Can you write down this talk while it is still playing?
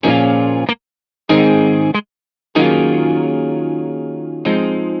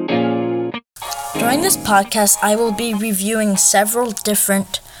During this podcast, I will be reviewing several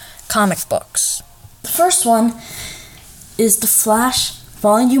different comic books. The first one is The Flash,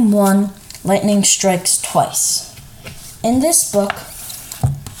 Volume 1, Lightning Strikes Twice. In this book,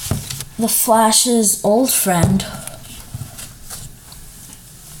 the Flash's old friend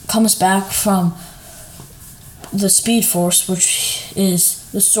comes back from the Speed Force, which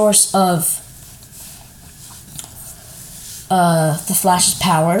is the source of the Flash's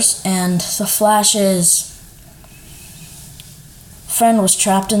powers, and the Flash's friend was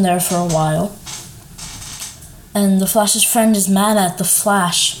trapped in there for a while, and the Flash's friend is mad at the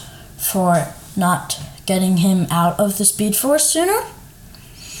Flash for not getting him out of the Speed Force sooner.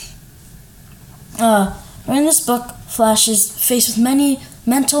 In this book, Flash is faced with many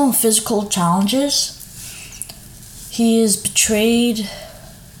mental and physical challenges. He is betrayed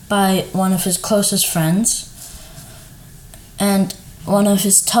by one of his closest friends, and one of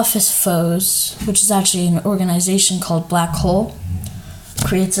his toughest foes, which is actually an organization called Black Hole,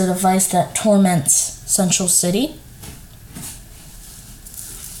 creates a device that torments Central City.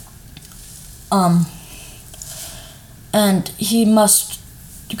 And he must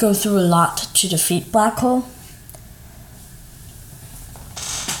go through a lot to defeat Black Hole.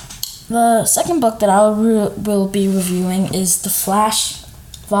 The second book that I will be reviewing is The Flash,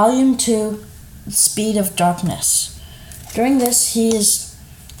 Volume 2, The Speed of Darkness. During this, he is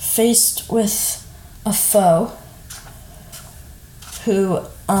faced with a foe who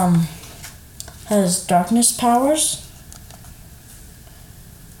has darkness powers.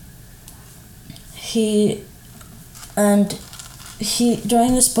 During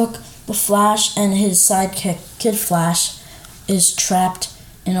this book, the Flash and his sidekick, Kid Flash, is trapped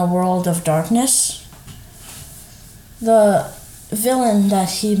in a world of darkness. The villain that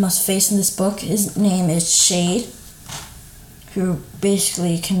he must face in this book, his name is Shade, who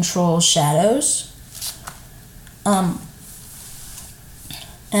basically controls shadows. And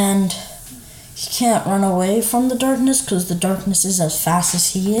he can't run away from the darkness because the darkness is as fast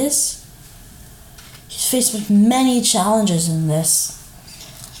as he is. He's faced with many challenges in this,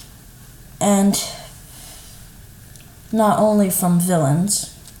 and not only from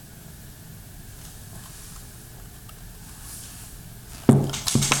villains.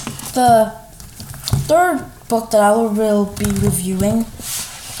 The third book that I will be reviewing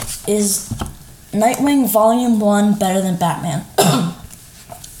is Nightwing Volume 1, Better Than Batman.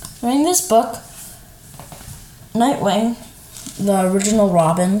 During this book, Nightwing, the original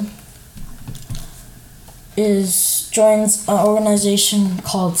Robin, joins an organization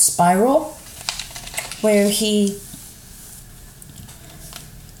called Spiral, where it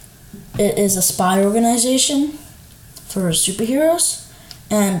is a spy organization for superheroes,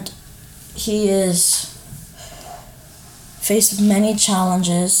 and he is faced with many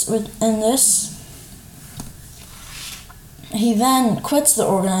challenges in this. He then quits the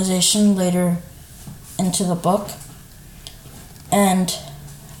organization later into the book and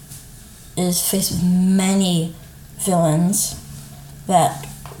is faced with many villains that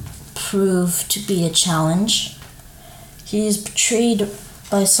prove to be a challenge. He is betrayed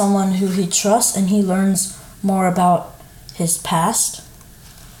by someone who he trusts, and he learns more about his past.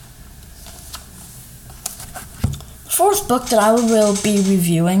 The fourth book that I will be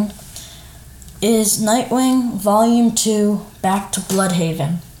reviewing is Nightwing Volume 2, Back to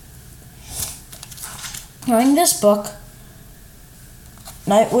Bloodhaven. During this book,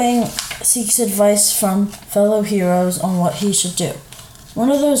 Nightwing seeks advice from fellow heroes on what he should do.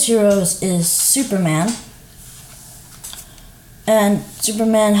 One of those heroes is Superman, and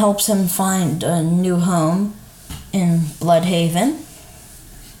Superman helps him find a new home in Bloodhaven,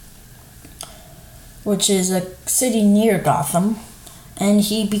 which is a city near Gotham, and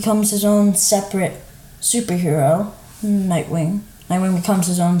he becomes his own separate superhero, Nightwing. Nightwing becomes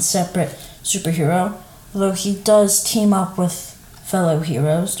his own separate superhero, although he does team up with fellow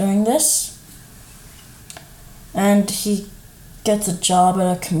heroes during this. And he gets a job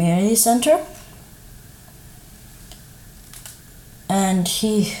at a community center. And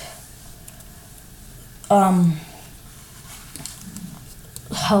he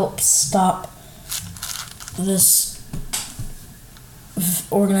helps stop this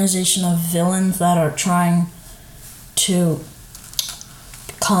organization of villains that are trying to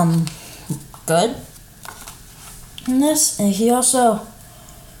become good in this. And he also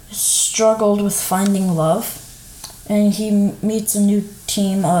struggled with finding love, and he meets a new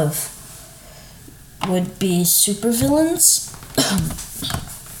team of would-be supervillains.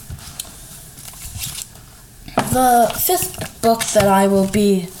 The fifth book that I will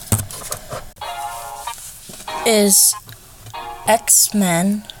be is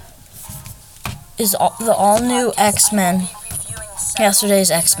X-Men is the all-new X-Men, yesterday's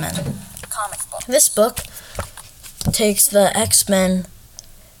X-Men. This book takes the X-Men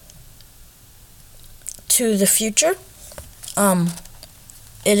to the future.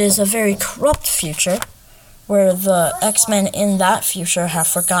 It is a very corrupt future where the X-Men in that future have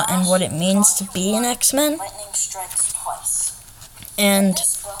forgotten what it means to be an X-Men. And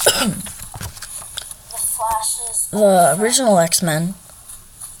the original X-Men,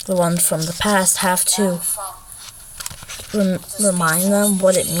 the ones from the past, have to remind them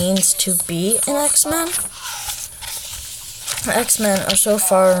what it means to be an X-Men. The X-Men are so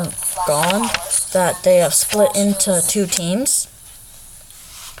far gone that they have split into two teams.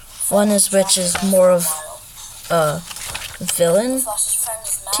 One is which is more of a villain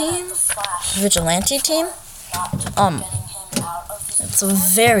team, vigilante team. It's a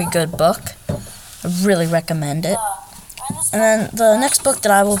very good book. I really recommend it. And then the next book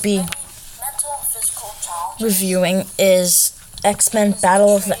that I will be reviewing is X-Men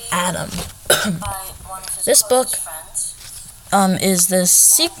Battle of the Atom. This book is the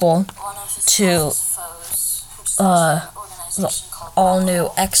sequel to the all-new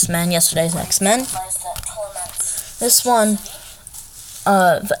X-Men, yesterday's X-Men. This one,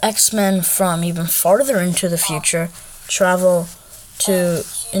 the X-Men from even farther into the future travel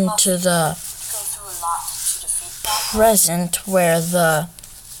into the present where the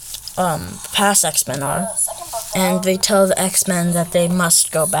past X-Men are, and they tell the X-Men that they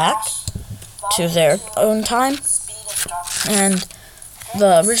must go back to their own time. And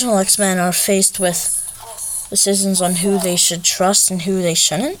the original X-Men are faced with decisions on who they should trust and who they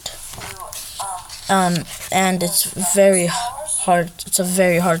shouldn't. And it's very hard. It's a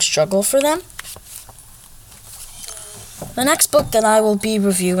very hard struggle for them. The next book that I will be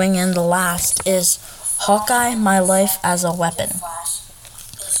reviewing, and the last, is Hawkeye: My Life as a Weapon.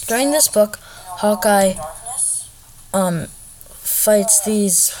 During this book, Hawkeye fights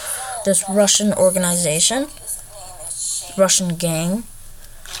this Russian organization, Russian gang,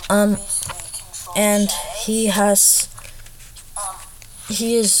 and he is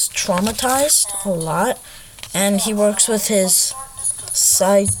traumatized a lot, and he works with his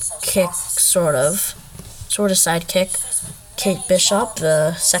sidekick, sort of sidekick, Kate Bishop,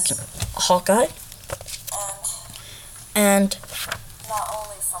 the second Hawkeye. And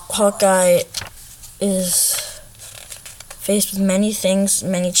Hawkeye is faced with many things,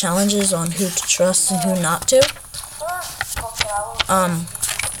 many challenges on who to trust and who not to.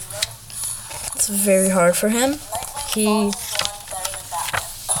 It's very hard for him. He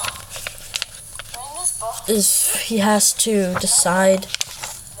has to decide.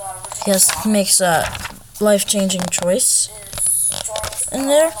 He makes a life-changing choice in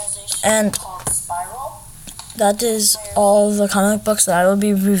there, and that is all the comic books that I will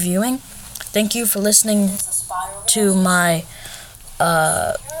be reviewing. Thank you for listening to my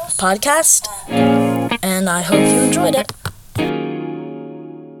podcast, and I hope you enjoyed it.